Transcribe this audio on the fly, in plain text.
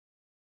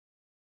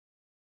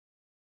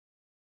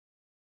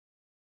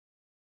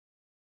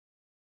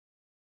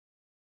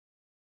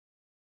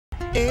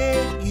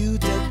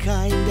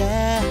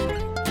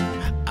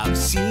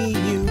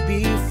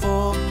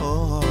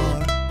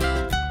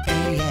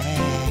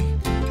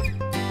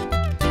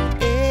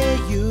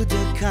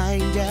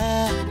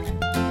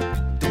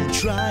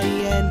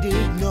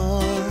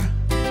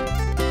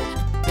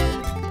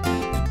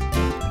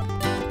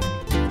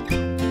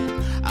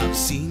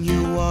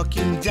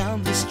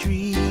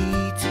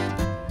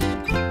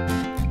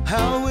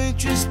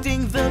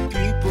interesting the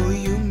people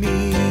you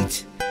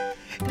meet.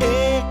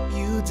 Hey,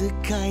 you the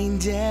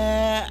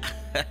kinda.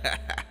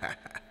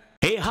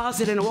 Hey, how's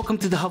it, and welcome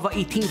to the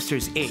Hawaii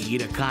Teamsters. Hey, you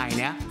the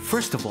Kine.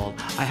 First of all,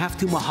 I have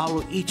to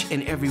mahalo each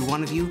and every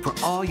one of you for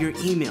all your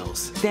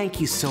emails.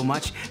 Thank you so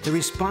much. The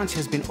response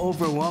has been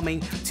overwhelming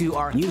to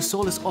our new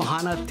Solis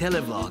Ohana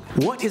Televlog.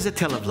 What is a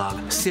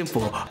Televlog?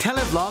 Simple.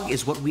 Televlog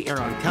is what we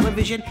air on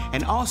television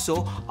and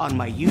also on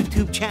my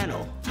YouTube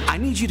channel. I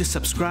need you to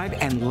subscribe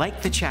and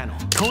like the channel.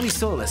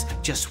 tonySolis,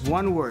 just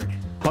one word.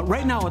 But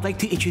right now, I'd like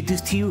to introduce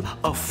to you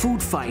a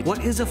food find.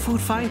 What is a food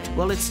find?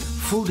 Well, it's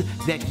food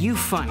that you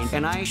find,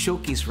 and I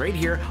showcase right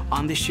here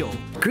on the show.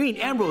 Green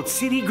Emerald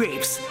City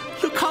grapes.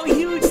 Look how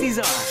huge these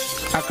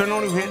are. I can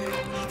only fit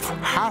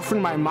half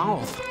in my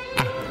mouth.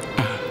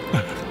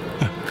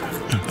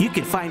 You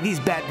can find these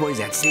bad boys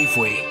at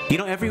Safeway. You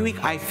know, every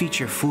week I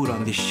feature food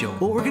on this show.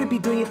 Well, we're gonna be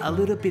doing it a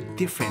little bit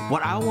different.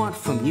 What I want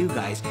from you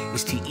guys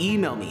is to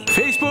email me.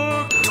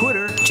 Facebook,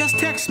 Twitter, just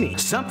text me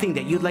something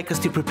that you'd like us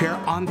to prepare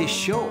on this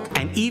show.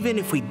 And even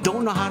if we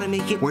don't know how to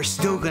make it, we're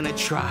still gonna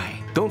try.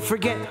 Don't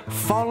forget,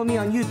 follow me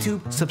on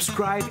YouTube,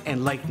 subscribe,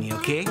 and like me,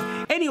 okay?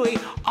 Anyway,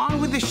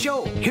 on with the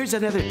show. Here's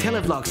another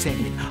Televlog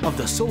segment of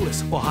the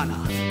Solis Ohana.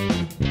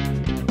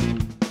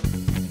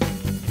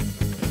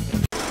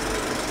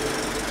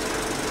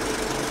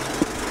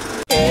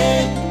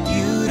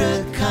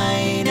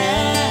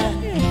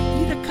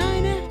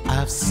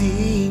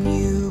 Seen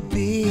you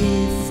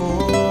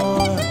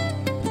before.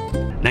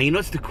 Now, you know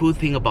what's the cool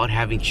thing about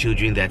having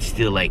children that's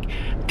still like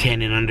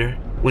 10 and under?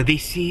 When they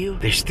see you,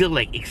 they're still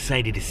like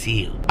excited to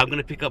see you. I'm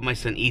gonna pick up my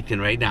son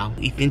Ethan right now,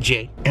 Ethan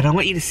J, and I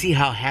want you to see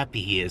how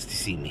happy he is to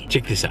see me.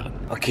 Check this out.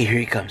 Okay, here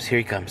he comes, here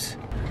he comes.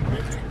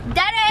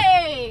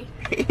 Daddy!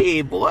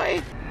 Hey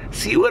boy,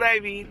 see what I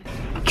mean?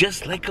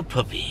 Just like a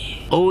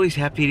puppy. Always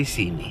happy to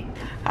see me.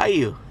 How are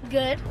you?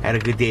 Good. Had a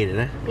good day,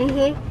 didn't I?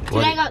 Mm-hmm.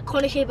 Today I got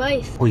corner shaped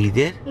ice. Oh, you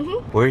did?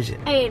 Mm-hmm. Where is it?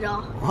 I ate it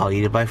all. Oh,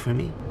 you didn't buy for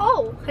me?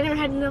 Oh, I never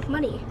had enough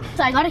money.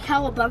 So I got a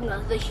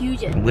cowabunga, the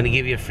hugest. I'm gonna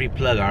give you a free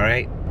plug,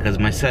 alright? Because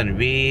my son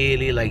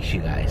really likes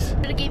you guys.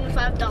 They gave me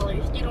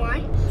 $5. Do you know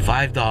why?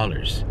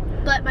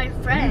 $5? But my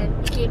friend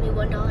gave me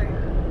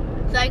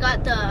 $1. So I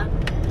got the...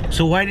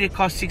 So why did it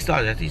cost $6?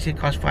 I think you said it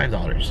cost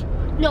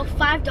 $5. No,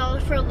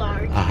 $5 for a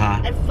large.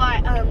 Uh-huh. And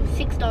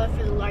 $6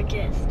 for the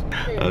largest.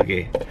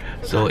 Okay,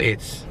 so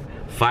it's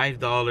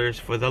 $5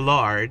 for the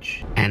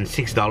large and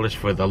 $6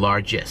 for the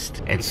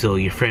largest. And so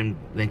your friend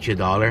lent you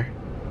 $1?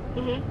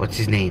 Mm-hmm. What's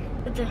his name?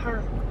 It's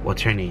her.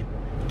 What's her name?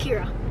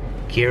 Kira.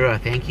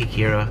 Kira, thank you,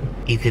 Kira.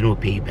 Ethan will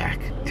pay you back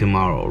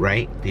tomorrow,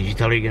 right? Did you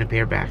tell her you're gonna pay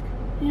her back?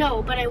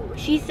 No, but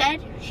she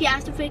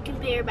asked if I can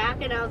pay her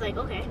back, and I was like,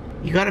 okay.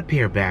 You gotta pay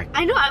her back.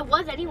 I know, I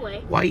was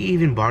anyway. Why are you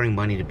even borrowing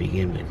money to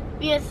begin with?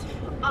 Because,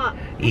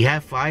 you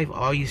have $5,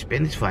 all you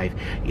spend is $5.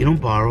 You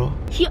don't borrow.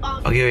 She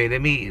offered. Okay, wait,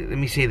 let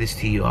me say this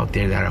to you out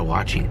there that are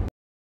watching.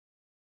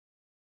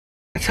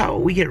 That's how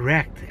we get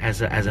wrecked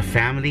as a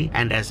family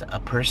and as a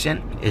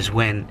person, is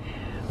when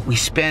we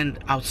spend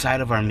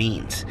outside of our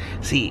means.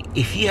 See,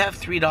 if you have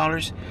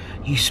 $3,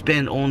 you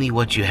spend only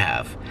what you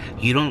have.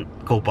 You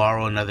don't go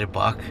borrow another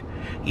buck.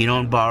 You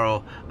don't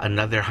borrow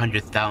another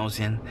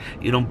 100,000.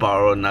 You don't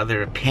borrow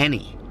another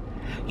penny.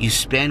 You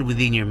spend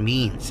within your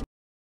means.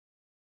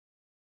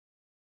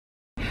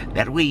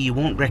 That way you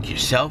won't wreck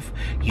yourself,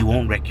 you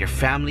won't wreck your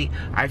family.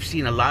 I've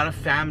seen a lot of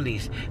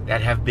families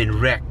that have been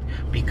wrecked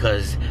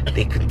because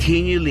they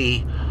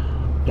continually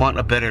want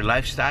a better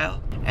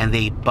lifestyle and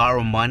they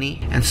borrow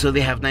money, and so they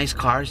have nice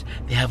cars,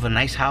 they have a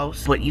nice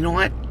house, but you know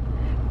what?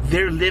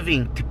 They're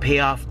living to pay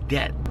off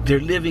debt. They're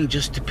living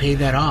just to pay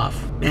that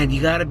off. Man,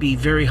 you gotta be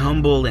very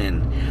humble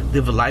and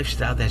live a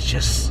lifestyle that's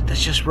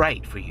just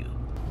right for you.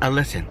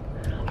 Listen,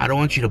 I don't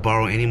want you to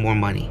borrow any more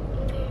money.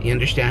 You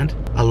understand?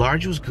 A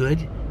large was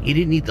good. You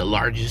didn't need the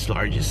largest,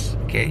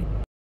 okay?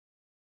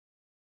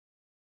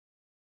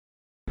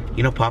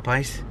 You know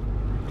Popeyes?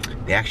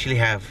 They actually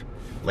have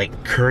like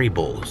curry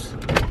bowls.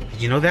 Did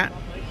you know that?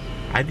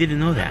 I didn't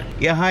know that.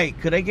 Yeah, hi,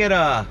 could I get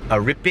a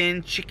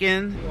rip-in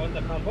chicken? You want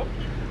the combo?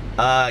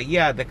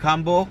 Yeah, the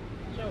combo.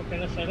 So what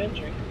kind of side and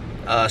drink?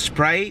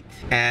 Sprite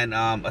and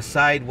a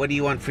side. What do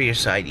you want for your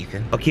side,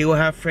 Ethan? Okay, we'll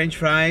have French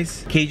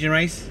fries, Cajun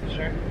rice.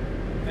 Sure.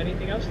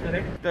 Anything else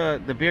today?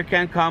 The beer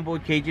can combo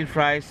with Cajun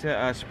fries,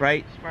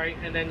 Sprite. Sprite,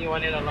 and then you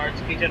wanted a large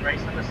Cajun rice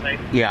on the side?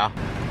 Yeah.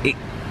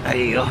 There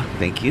you go.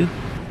 Thank you.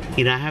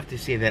 You know, I have to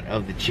say that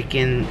of the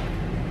chicken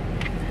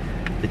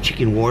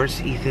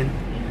wars, Ethan,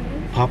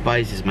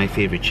 Popeyes is my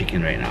favorite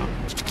chicken right now.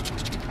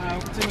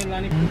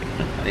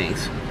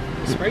 Thanks.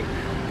 Sprite?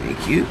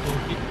 Thank you.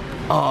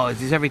 Oh, is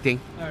this everything?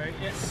 Alright,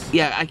 yes.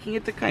 Yeah, I can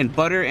get the kind,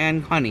 butter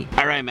and honey.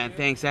 Alright, man,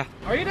 thanks. Are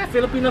you that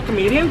Filipino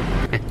comedian?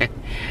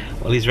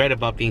 Well, he's right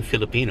about being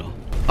Filipino.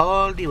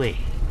 All the way.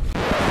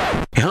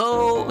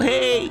 Oh,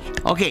 hey!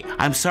 Okay,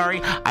 I'm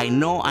sorry. I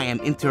know I am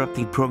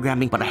interrupting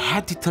programming, but I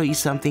had to tell you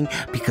something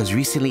because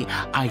recently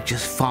I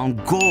just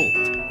found gold.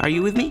 Are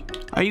you with me?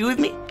 Are you with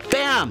me?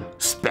 Spam!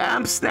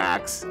 Spam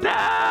snacks!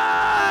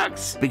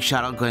 Snacks! Big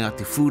shout out going out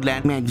to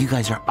Foodland. Man, you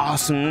guys are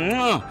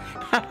awesome.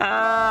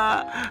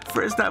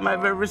 First time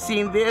I've ever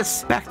seen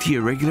this. Back to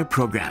your regular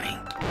programming.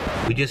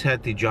 We just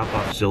had to drop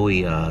off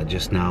Zoe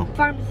just now.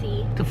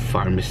 Pharmacy. The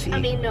pharmacy. I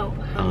mean, no.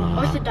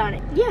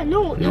 Orthodontic. Yeah,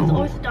 no, it's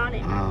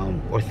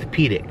orthodontic.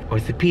 Orthopedic.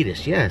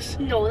 Orthopedist, yes.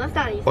 No, that's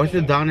not easy.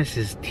 Orthodontist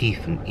is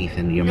teeth,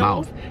 Ethan, your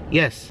mouth.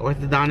 Yes,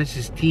 orthodontist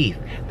is teeth.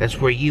 That's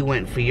where you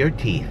went for your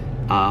teeth.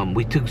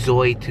 We took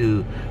Zoe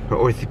to her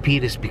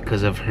orthopedist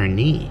because of her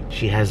knee.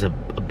 She has a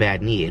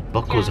bad knee. It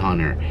buckles on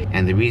her.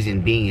 And the reason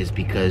being is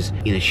because,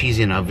 you know, she's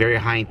in a very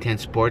high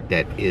intense sport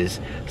that is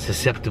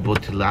susceptible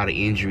to a lot of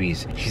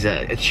injuries. She's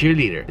a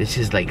cheerleader. This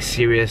is like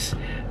serious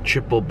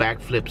triple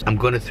backflips. I'm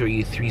gonna throw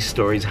you 3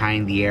 stories high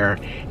in the air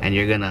and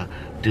you're gonna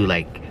do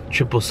like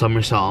triple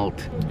somersault.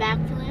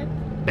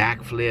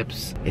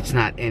 Backflips. It's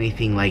not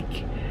anything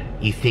like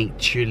you think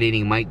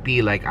cheerleading might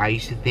be. Like I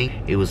used to think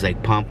it was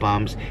like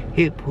pom-poms,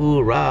 hip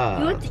hoorah,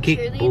 you went to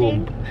kick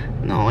boom.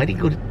 No, I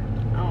didn't go to.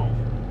 Oh.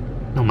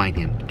 Don't mind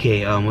him.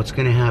 Okay, what's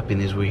gonna happen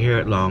is we're here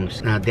at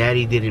Long's. Now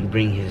Daddy didn't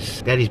bring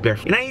his. Daddy's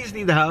barefoot. And I just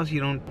leave the house.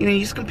 You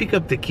just gonna pick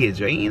up the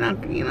kids, right? You're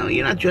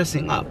not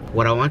dressing up.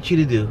 What I want you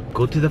to do,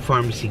 go to the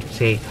pharmacy,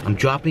 say, I'm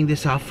dropping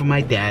this off for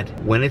my dad.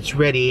 When it's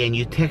ready and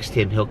you text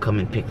him, he'll come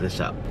and pick this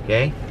up,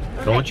 okay?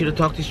 I don't want you to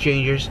talk to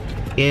strangers.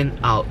 In,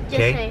 out,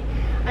 okay? Just say,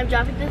 I'm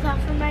dropping this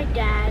off for my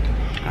dad.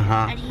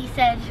 And he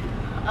said,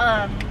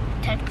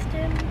 text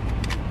him.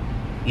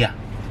 Yeah.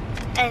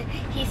 And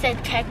he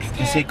said text him.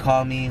 Just say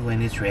call me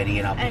when it's ready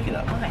and I'll pick it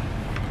up.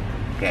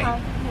 Okay.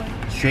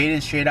 Straight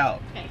in, straight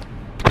out. Okay.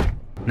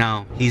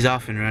 Now, he's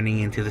off and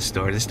running into the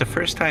store. This is the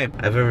first time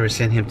I've ever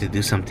sent him to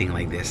do something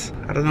like this.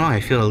 I don't know,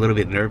 I feel a little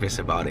bit nervous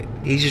about it.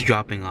 He's just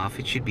dropping off,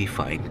 it should be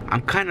fine.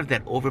 I'm kind of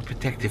that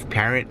overprotective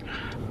parent.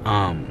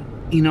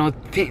 You know,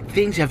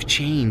 things have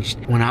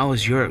changed. When I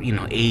was your,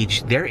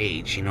 age, their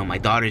age, my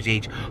daughter's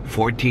age,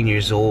 14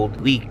 years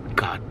old, we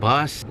got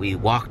bus, we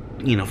walked,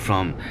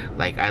 from,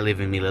 like, I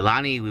live in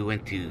Mililani, we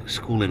went to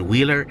school in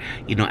Wheeler,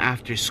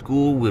 after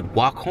school, we'd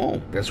walk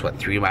home. That's what,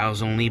 3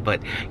 miles only,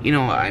 but,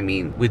 I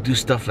mean, we'd do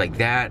stuff like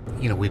that.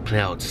 We play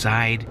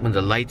outside. When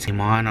the lights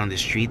came on the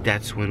street,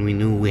 that's when we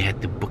knew we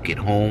had to book it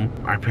home.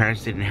 Our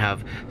parents didn't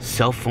have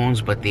cell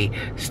phones, but they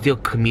still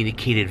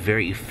communicated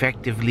very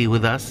effectively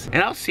with us.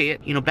 And I'll say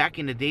it, back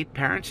in the day,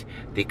 parents,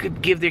 they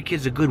could give their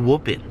kids a good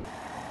whooping.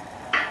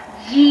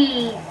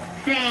 Gee,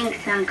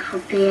 thanks, Uncle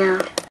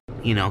Bill.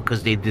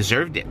 Because they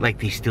deserved it, like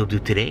they still do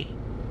today.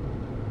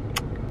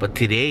 But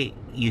today,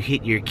 you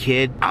hit your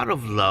kid out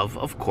of love,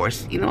 of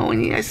course.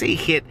 When I say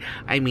hit,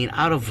 I mean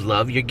out of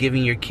love. You're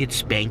giving your kid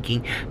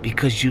spanking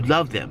because you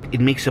love them. It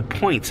makes a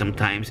point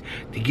sometimes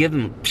to give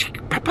them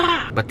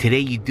papa. But today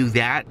you do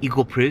that, you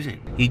go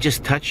prison. You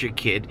just touch your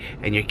kid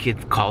and your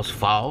kid calls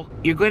foul,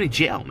 you're going to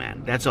jail,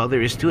 man. That's all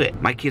there is to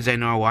it. My kids I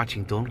know are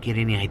watching, don't get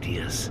any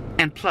ideas.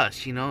 And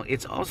plus,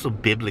 it's also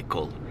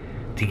biblical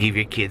to give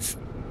your kids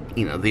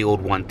the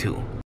old one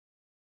too.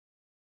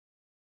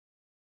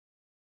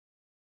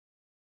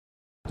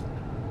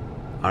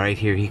 Alright,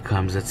 here he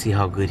comes. Let's see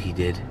how good he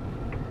did.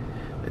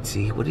 Let's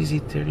see, what is he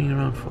turning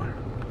around for?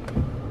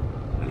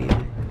 What do you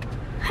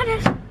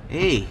think?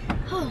 Hey,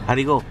 how'd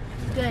he go?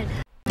 Good.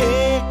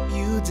 Hey,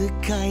 you the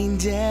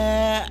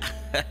kinda.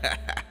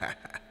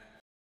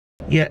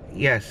 Yeah,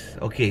 yes,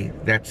 okay,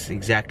 that's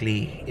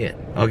exactly it.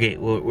 Okay,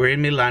 well, we're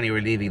in Milani,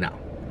 we're leaving now.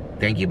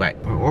 Thank you, bye.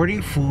 We're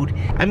ordering food.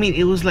 I mean,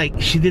 it was like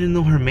she didn't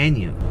know her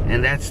menu.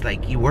 And that's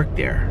like, you work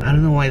there. I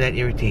don't know why that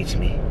irritates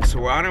me. So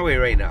we're on our way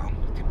right now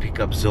to pick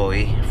up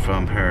Zoe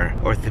from her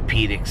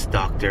orthopedics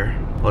doctor.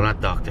 Well,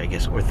 not doctor, I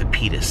guess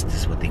orthopedist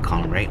is what they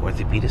call him, right?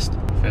 Orthopedist?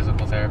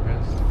 Physical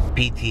therapist?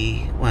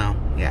 PT, well,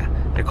 yeah.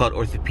 They're called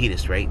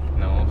orthopedists, right?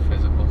 No,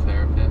 physical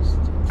therapist.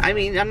 I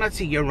mean, I'm not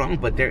saying you're wrong,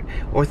 but their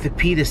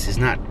orthopedist is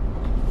not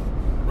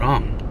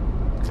wrong.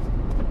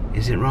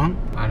 Is it wrong?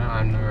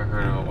 I've never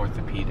heard of an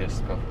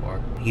orthopedist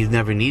before. You've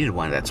never needed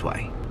one, that's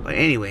why. But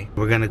anyway,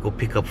 we're gonna go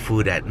pick up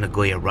food at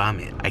Nagoya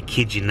Ramen. I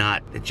kid you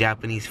not, the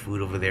Japanese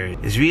food over there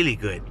is really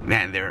good.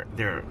 Man, their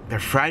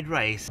fried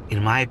rice,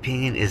 in my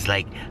opinion, is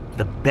like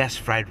the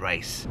best fried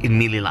rice in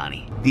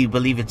Mililani. Do you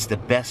believe it's the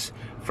best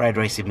fried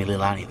rice in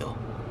Mililani though?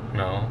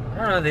 No. I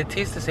don't know, they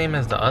taste the same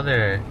as the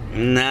other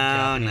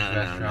No.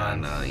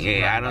 restaurants.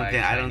 Yeah,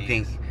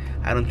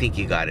 I don't think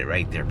you got it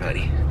right there,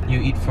 buddy. You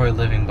eat for a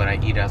living, but I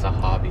eat as a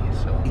hobby,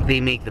 so. They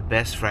make the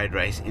best fried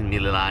rice in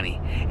Mililani.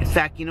 In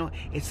fact,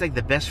 it's like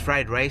the best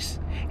fried rice.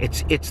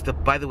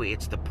 By the way,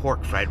 it's the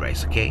pork fried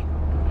rice, okay?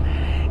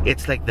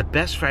 It's like the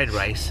best fried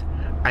rice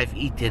I've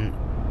eaten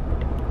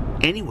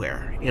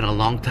anywhere in a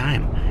long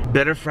time.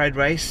 Better fried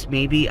rice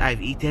maybe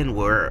I've eaten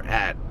were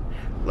at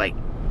like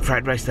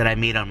fried rice that I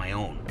made on my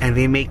own. And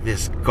they make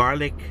this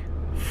garlic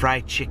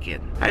fried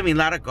chicken. I mean, a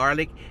lot of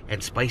garlic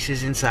and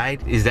spices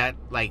inside. Is that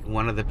like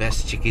one of the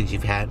best chickens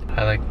you've had?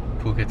 I like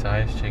Phuket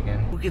Thai's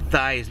chicken. Phuket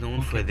Thai is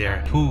known for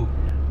their... Phu.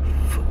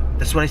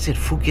 That's what I said,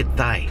 Phuket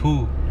Thai.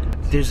 Phu.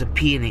 There's a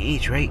P and an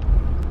H, right?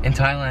 In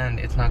Thailand,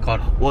 it's not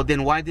called... Well,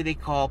 then why do they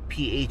call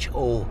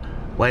PHO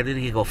Why did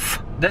he go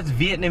f? That's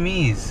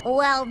Vietnamese.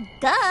 Well,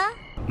 duh.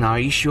 Now, are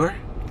you sure?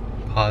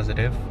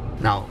 Positive.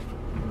 Now,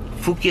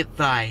 Phuket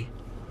Thai.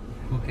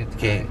 Phuket Thai.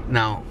 Okay,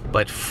 now,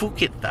 but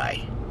Phuket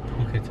Thai.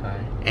 Phuket Thai.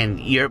 And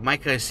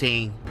Micah is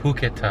saying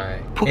Phuket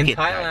Thai. Phuket In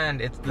Thai. Thailand,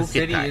 it's the Phuket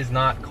city Thai. is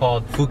not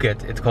called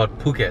Phuket. It's called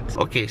Phuket.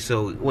 Okay,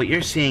 so what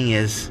you're saying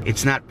is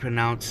it's not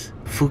pronounced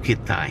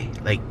Phuket Thai,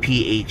 like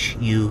Phuket,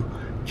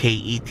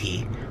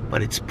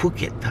 but it's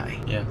Phuket Thai.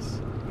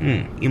 Yes.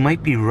 You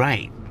might be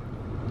right.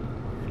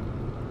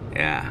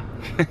 Yeah.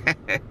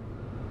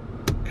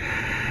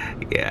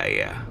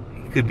 yeah.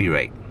 You could be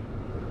right.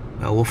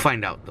 Well, we'll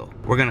find out though.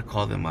 We're gonna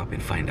call them up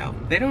and find out.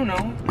 They don't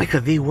know.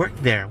 Micah, they work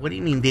there. What do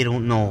you mean they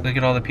don't know? Look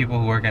at all the people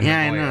who work in Yeah,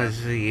 I Nagoya.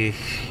 know.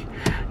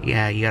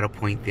 Yeah, you got a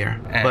point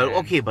there. But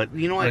okay, but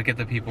you know what? Look at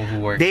the people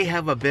who work. They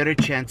have a better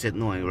chance at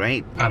knowing,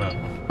 right? I don't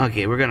know.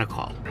 Okay, we're gonna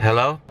call.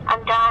 Hello?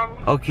 I'm done.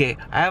 Okay,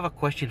 I have a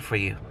question for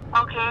you.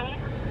 Okay.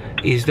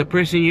 Is the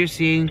person you're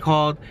seeing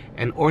called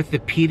an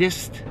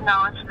orthopedist?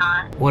 No, it's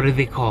not. What are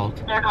they called?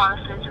 They're called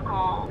a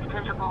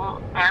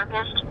physical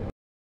therapist.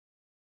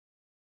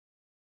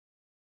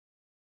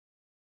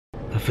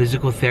 A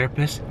physical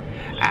therapist?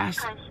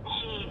 Ask. Because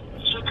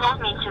she told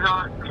me to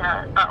go to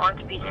an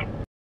orthopedic.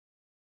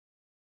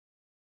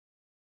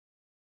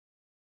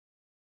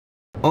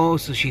 Oh,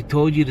 so she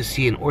told you to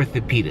see an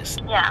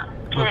orthopedist. Yeah.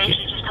 Today Okay.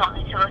 she just told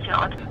me to go to an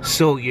orthopedic.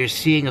 So you're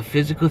seeing a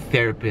physical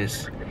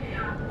therapist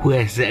who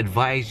has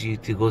advised you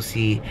to go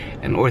see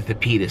an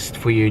orthopedist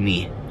for your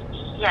knee.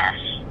 Yes.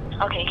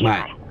 Okay.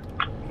 Right.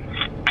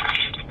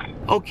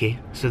 Okay,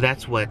 so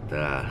that's what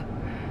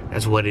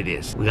it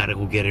is. We gotta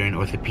go get her an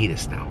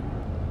orthopedist now.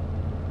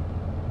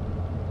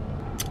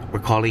 We're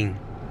calling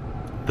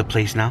the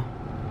place now.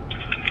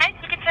 Hi,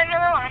 you can send me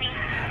Milani.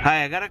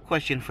 Hi, I got a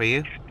question for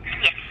you.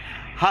 Yes.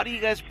 How do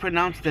you guys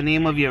pronounce the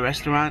name of your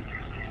restaurant?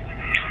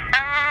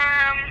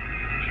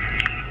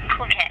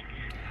 Phuket.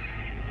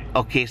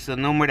 Okay, so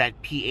no more that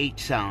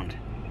PH sound.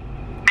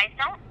 I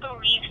don't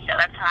believe so.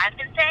 That's how I've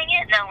been saying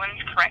it. No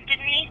one's corrected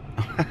me.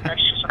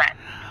 That's just what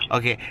I.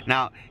 Okay,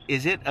 now,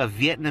 is it a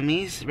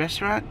Vietnamese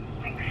restaurant?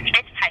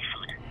 It's Thai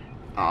food.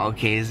 Oh,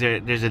 okay,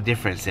 there's a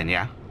difference then,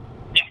 yeah?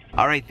 Yes.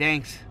 Alright,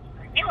 thanks.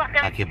 You're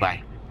welcome. Okay,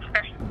 bye.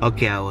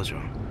 Okay, I was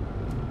wrong.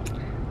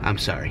 I'm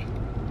sorry.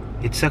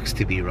 It sucks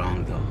to be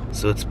wrong though.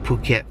 So it's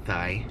Phuket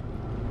Thai.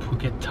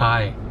 Phuket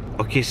Thai.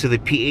 Okay, so the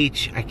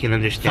PH I can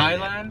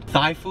understand. Thailand?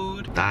 Thai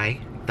food? Thai?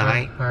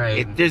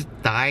 Alright. There's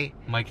Thai.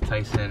 Mike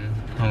Tyson.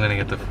 I'm gonna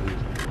get the food.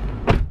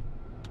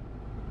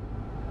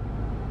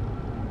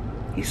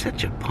 He's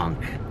such a punk.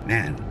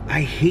 Man,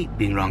 I hate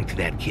being wrong to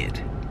that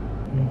kid.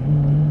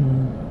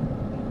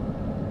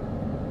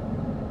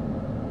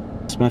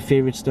 It's my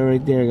favorite store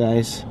right there,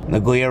 guys.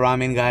 Nagoya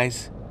Ramen,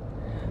 guys.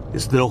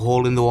 This little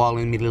hole in the wall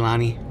in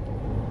Mililani.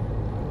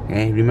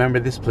 Hey, remember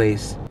this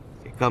place.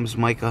 Here comes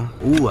Micah.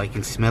 Ooh, I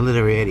can smell it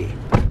already.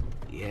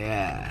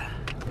 Yeah.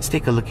 Let's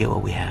take a look at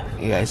what we have.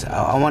 Hey guys,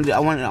 I want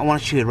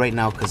to show you right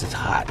now because it's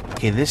hot.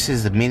 Okay, this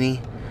is the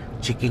mini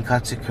chicken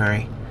katsu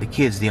curry. The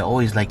kids, they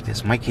always like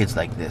this. My kids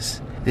like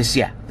this. This,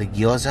 yeah, the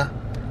gyoza.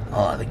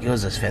 Oh, the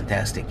gyoza is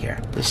fantastic here.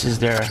 This is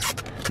their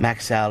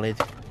mac salad,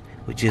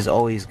 which is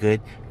always good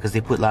because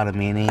they put a lot of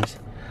mayonnaise.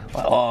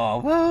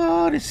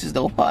 Oh, this is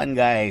the one,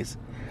 guys.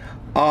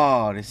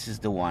 Oh, this is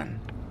the one.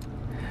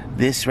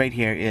 This right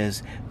here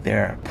is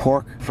their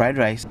pork fried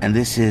rice, and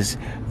this is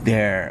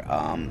their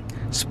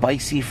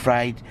spicy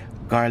fried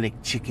garlic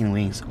chicken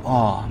wings.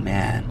 Oh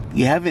man,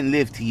 you haven't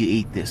lived till you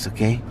eat this,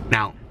 okay?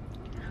 Now,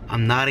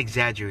 I'm not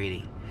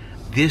exaggerating.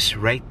 This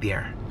right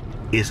there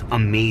is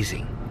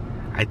amazing.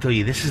 I tell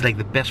you, this is like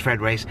the best fried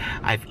rice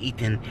I've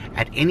eaten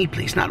at any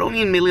place, not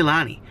only in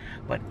Mililani,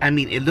 but I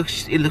mean, it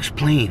looks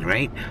plain,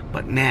 right?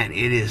 But man,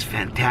 it is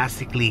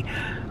fantastically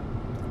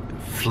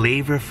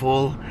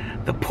flavorful.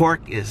 The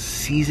pork is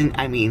seasoned.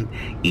 I mean,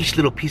 each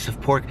little piece of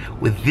pork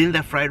within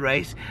the fried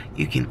rice,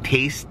 you can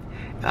taste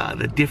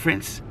the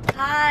difference.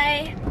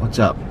 Hi. What's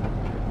up?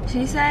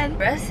 She said,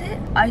 rest it.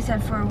 I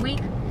said, for a week.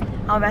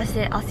 I'll rest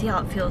it. I'll see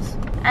how it feels.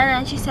 And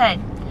then she said,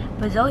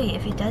 but Zoe,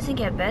 if it doesn't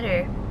get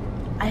better,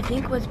 I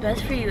think what's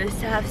best for you is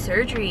to have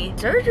surgery.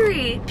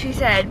 Surgery? She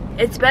said,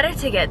 it's better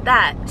to get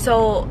that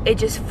so it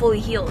just fully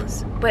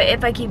heals. But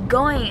if I keep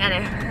going and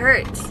it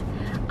hurts,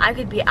 I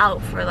could be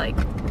out for like,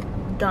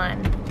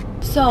 done.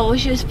 So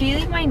she was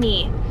feeling my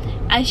knee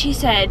and she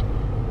said,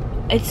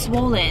 it's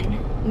swollen.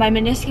 My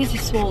meniscus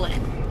is swollen.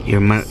 Your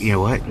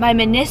what? My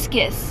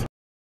meniscus.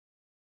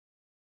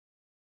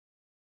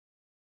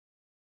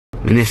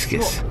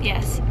 Meniscus.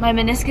 Yes, my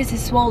meniscus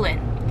is swollen.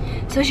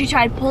 So she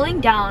tried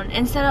pulling down.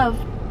 Instead of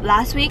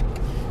last week,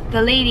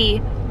 the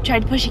lady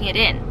tried pushing it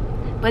in.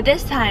 But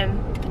this time,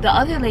 the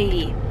other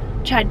lady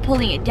tried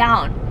pulling it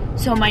down.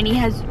 So my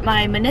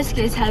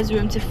meniscus has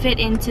room to fit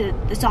into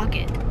the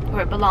socket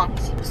where it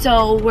belongs.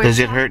 So Does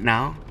it hurt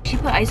now? She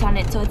put ice on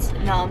it so it's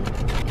numb.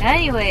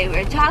 Anyway,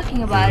 we're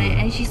talking about it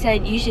and she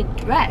said you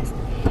should rest.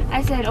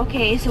 I said,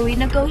 okay, so we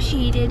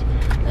negotiated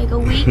like a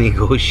week.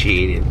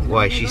 Negotiated?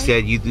 Why? She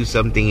said you do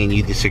something and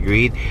you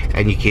disagreed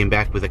and you came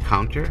back with a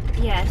counter?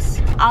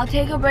 Yes. I'll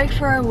take a break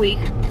for a week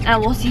and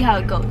we'll see how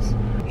it goes.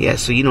 Yeah,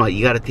 so you know what?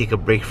 You gotta take a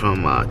break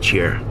from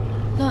cheer.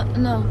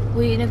 No,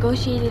 we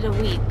negotiated a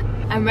week.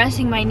 I'm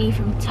resting my knee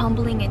from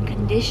tumbling and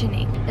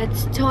conditioning.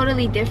 That's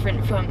totally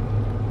different from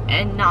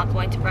and not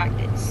going to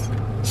practice.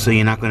 So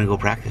you're not gonna go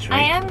practice,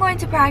 right? I am going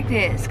to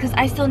practice because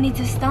I still need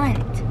to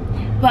stunt.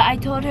 But I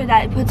told her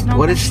that it puts no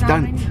What is pressure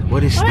on my stunt? knee.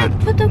 What is stunt?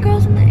 I put the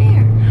girls in the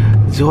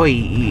air.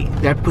 Zoe,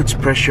 that puts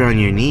pressure on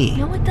your knee.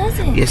 No, it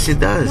doesn't. Yes, it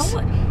does.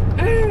 No,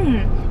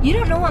 you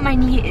don't know what my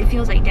knee it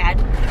feels like, Dad.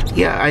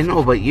 Yeah, I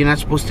know, but you're not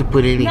supposed to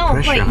put any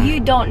pressure on it. No, but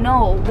you don't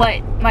know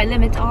what my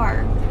limits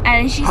are.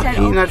 And she said, how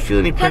can you not feel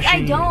any pressure?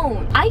 Because I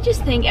don't. I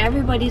just think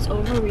everybody's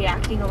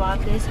overreacting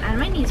about this, and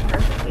my knee's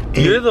perfect.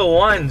 You're the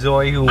one,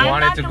 Zoe, who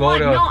wanted to go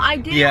to. No, I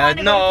didn't want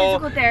to go to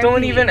physical therapy.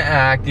 Don't even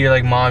act. You're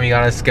like, Mom, you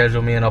gotta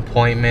schedule me an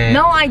appointment.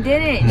 No, I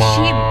didn't.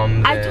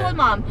 Mom, I told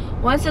Mom.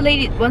 Once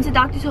the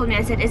doctor told me,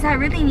 I said, is that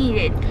really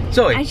needed?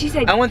 Zoe, and she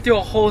said, I went through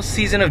a whole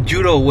season of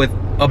judo with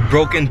a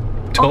broken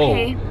toe.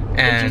 Okay,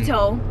 and what's your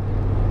toe?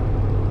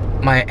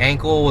 My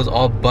ankle was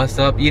all bust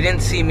up. You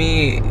didn't see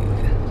me.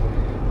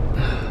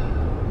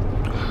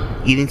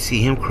 You didn't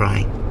see him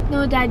crying.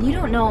 No, Dad, you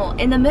don't know.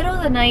 In the middle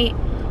of the night,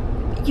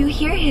 you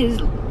hear his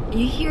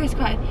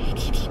cry.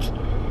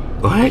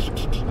 What?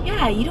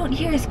 Yeah, you don't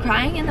hear his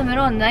crying in the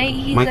middle of the night.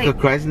 He's Micah like,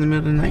 cries in the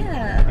middle of the night?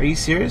 Yeah. Are you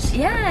serious?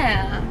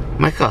 Yeah.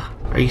 Micah,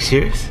 are you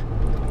serious?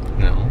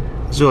 No.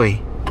 Zoe,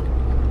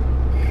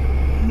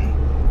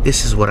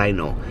 this is what I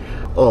know.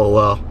 Oh,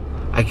 well,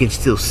 I can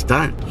still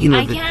stunt. You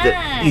know,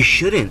 you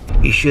shouldn't.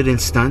 You shouldn't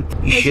stunt.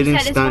 You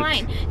shouldn't stunt. It's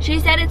fine. She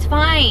said it's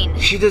fine.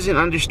 She doesn't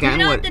understand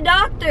You're not the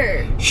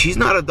doctor. She's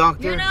not a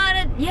doctor. You're not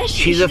a... Yes,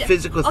 she's a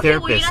physical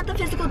therapist. Okay, well, you're not the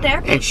physical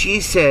therapist. And she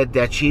said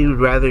that she would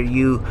rather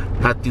you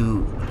not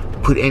to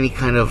put any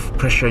kind of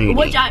pressure on your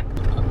knee.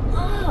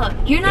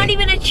 You're not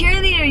even a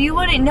cheerleader. You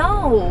wouldn't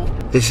know.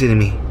 Listen to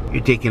me.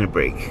 You're taking a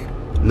break.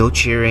 No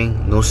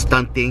cheering. No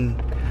stunting.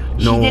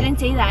 No. She didn't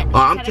say that. Oh,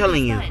 I'm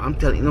telling you. I'm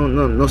telling you.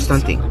 No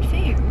stunting. So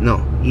unfair.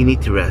 No, you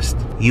need to rest.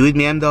 You with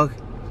me, M-Dawgg?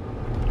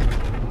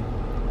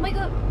 Oh my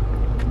God.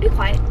 Be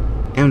quiet.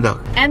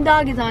 M-Dawgg.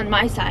 M-Dawgg is on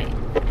my side.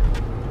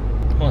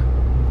 What?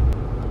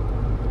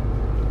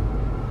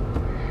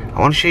 I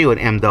want to show you what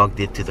M-Dawgg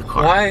did to the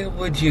car. Why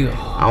would you?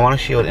 I want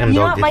to show you what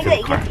M-Dawgg did to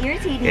the car. It gets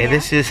irritating. Okay,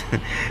 this is...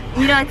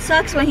 You know, it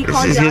sucks when he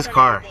calls you This is his out on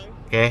car, everything.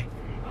 okay?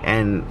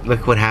 And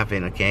look what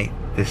happened, okay?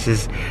 This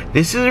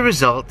is a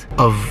result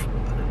of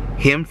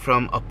him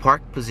from a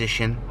parked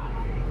position,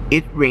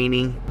 it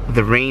raining,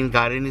 the rain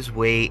got in his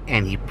way,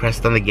 and he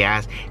pressed on the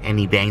gas, and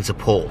he bangs a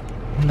pole.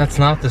 That's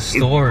not the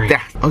story.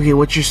 Okay,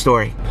 what's your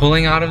story?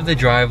 Pulling out of the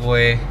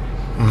driveway,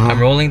 I'm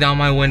rolling down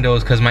my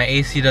windows because my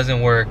AC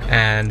doesn't work,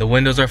 and the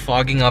windows are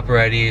fogging up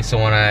already. So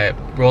when I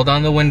roll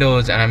down the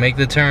windows and I make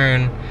the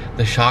turn,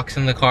 the shocks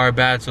in the car are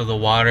bad, so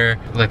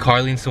the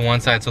car leans to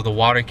one side, so the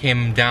water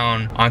came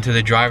down onto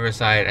the driver's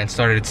side and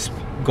started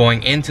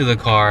going into the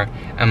car,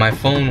 and my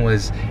phone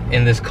was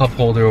in this cup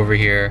holder over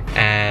here,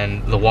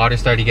 and the water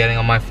started getting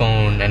on my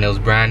phone, and it was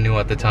brand new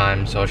at the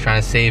time, so I was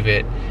trying to save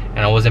it, and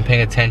I wasn't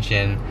paying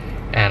attention,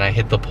 and I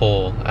hit the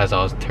pole as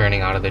I was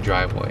turning out of the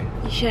driveway.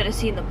 You should have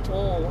seen the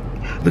pole.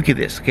 Look at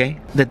this, okay?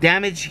 The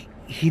damage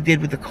he did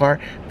with the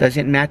car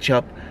doesn't match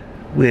up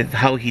with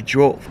how he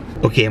drove.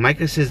 Okay,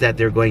 Micah says that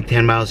they're going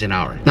 10 miles an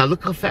hour. Now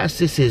look how fast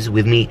this is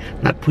with me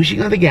not pushing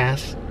on the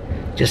gas,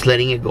 just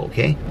letting it go,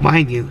 okay?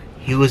 Mind you,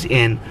 he was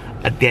in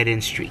a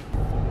dead-end street.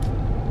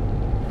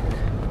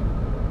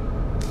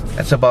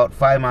 That's about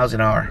 5 miles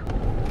an hour.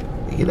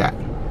 Look at that.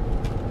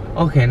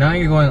 Okay, now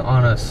you're going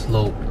on a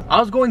slope. I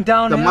was going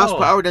downhill. The miles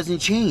per hour doesn't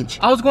change.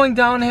 I was going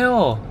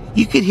downhill.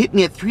 You could hit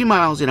me at 3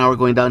 miles an hour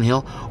going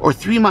downhill, or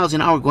 3 miles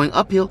an hour going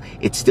uphill.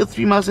 It's still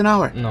 3 miles an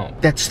hour. No.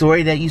 That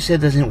story that you said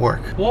doesn't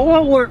work. Well,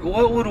 what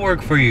would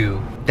work for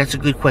you? That's a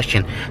good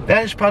question.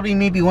 That is probably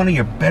maybe one of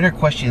your better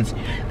questions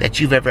that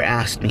you've ever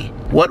asked me.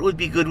 What would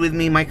be good with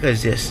me, Micah,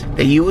 is this: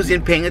 that you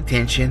wasn't paying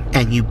attention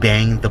and you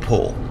banged the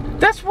pole.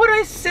 That's what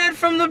I said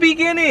from the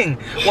beginning.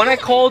 When I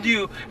called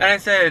you and I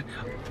said,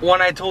 when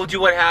I told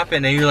you what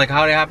happened, and you're like,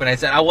 how did it happen? I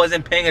said, I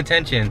wasn't paying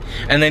attention.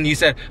 And then you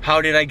said,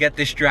 how did I get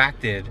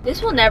distracted?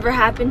 This will never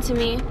happen to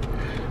me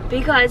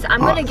because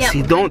I'm gonna get.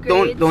 See, don't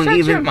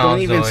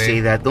even say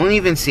that. Don't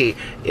even say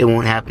it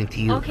won't happen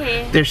to you.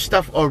 Okay. There's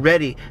stuff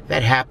already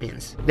that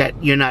happens that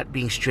you're not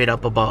being straight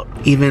up about.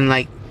 Even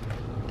like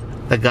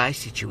the guy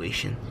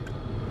situation.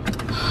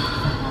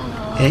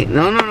 Hey,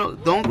 no,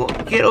 don't go.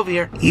 Get over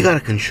here. You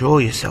gotta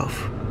control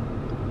yourself.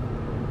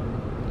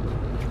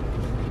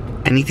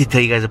 I need to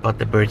tell you guys about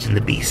the birds and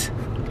the bees.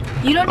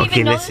 You don't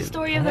even know the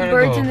story of the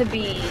birds and the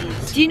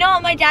bees. Do you know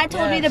what my dad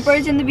told me the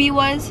birds and the bee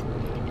was?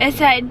 It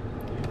said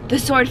the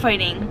sword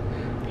fighting.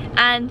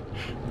 And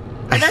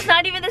that's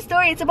not even the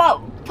story. It's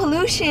about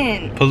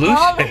pollution.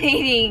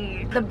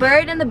 Pollinating. The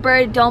bird and the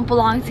bird don't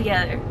belong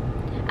together.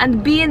 And the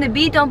bee and the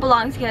bee don't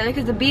belong together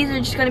because the bees are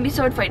just gonna be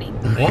sword fighting.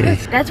 What?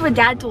 That's what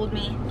Dad told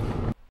me.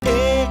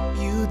 Hey,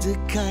 you the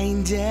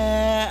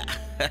kinda.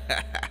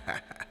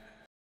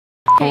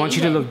 I want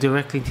you to look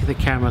directly to the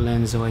camera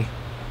lens, Zoe.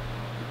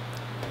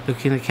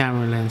 Look in the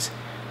camera lens.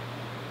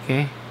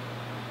 Okay?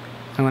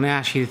 I'm gonna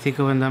ask you to think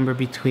of a number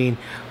between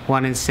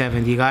 1 and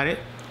 7. You got it?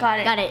 Got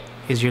it. Got it.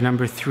 Is your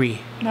number 3?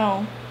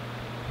 No.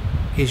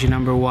 Is your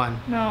number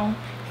 1? No.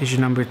 Is your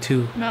number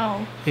 2?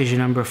 No. Is your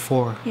number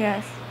 4?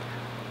 Yes.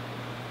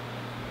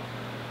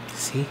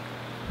 See?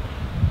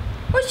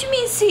 What you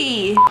mean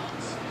see?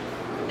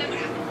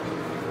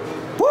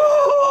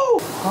 Woo!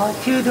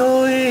 What you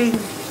doing?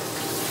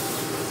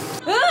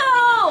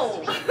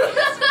 Oh!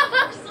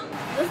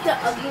 What's the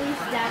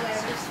ugliest dad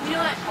ever? You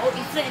know what? Oh,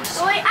 you flinched.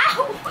 Oh, wait,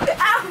 ow!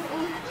 Ow!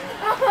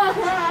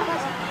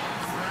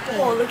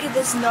 Oh, look at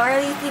this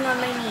gnarly thing on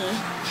my knee.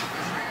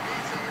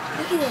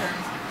 Look at it.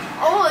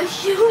 Oh,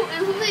 shoot.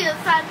 It looks like a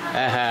fat one. I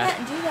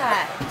can't do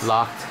that.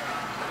 Locked.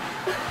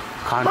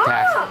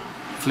 Contact. Mom!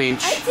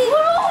 Flinch. I think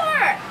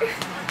more!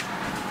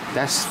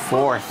 That's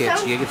 4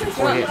 hits. You get the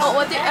 4 hits. Oh,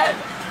 what the...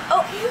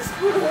 oh, he's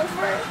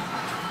over.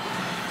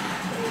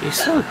 You're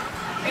so...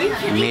 Are you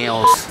kidding me?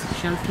 Nails.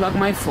 She unplugged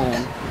my phone.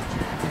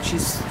 And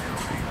she's...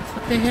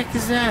 What the heck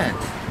is that?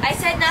 I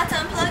said not to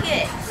unplug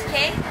it,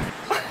 okay?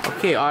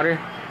 Okay, otter.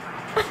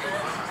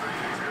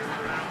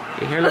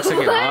 Your hair looks like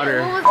an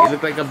otter. You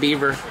look like a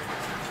beaver.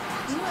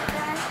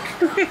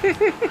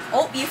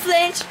 Oh, you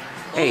flinch.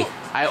 Hey,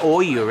 I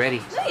owe you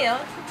already. No, you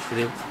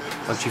don't.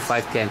 Once you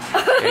 5'10".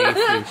 There you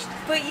flinched.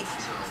 But you...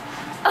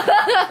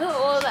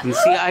 You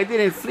see, I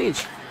didn't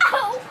flinch.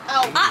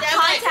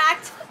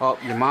 contact. Oh,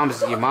 your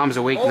mom's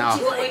awake now.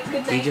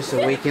 You just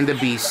awakened the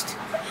beast.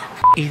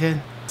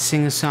 Ethan,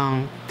 sing a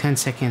song. 10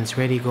 seconds.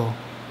 Ready, go.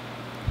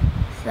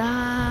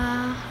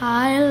 Silent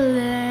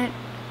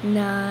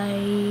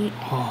night.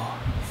 Oh,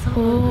 So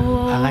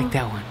I like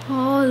that one.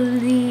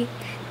 holy.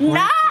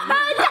 No!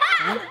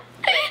 Huh?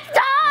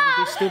 Stop! Are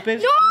you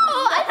stupid? No!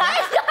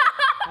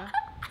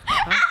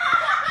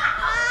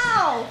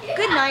 Ow!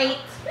 Good night.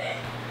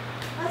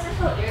 That's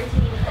so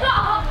irritating.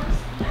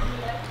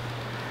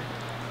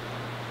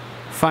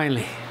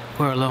 Finally,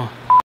 we're alone.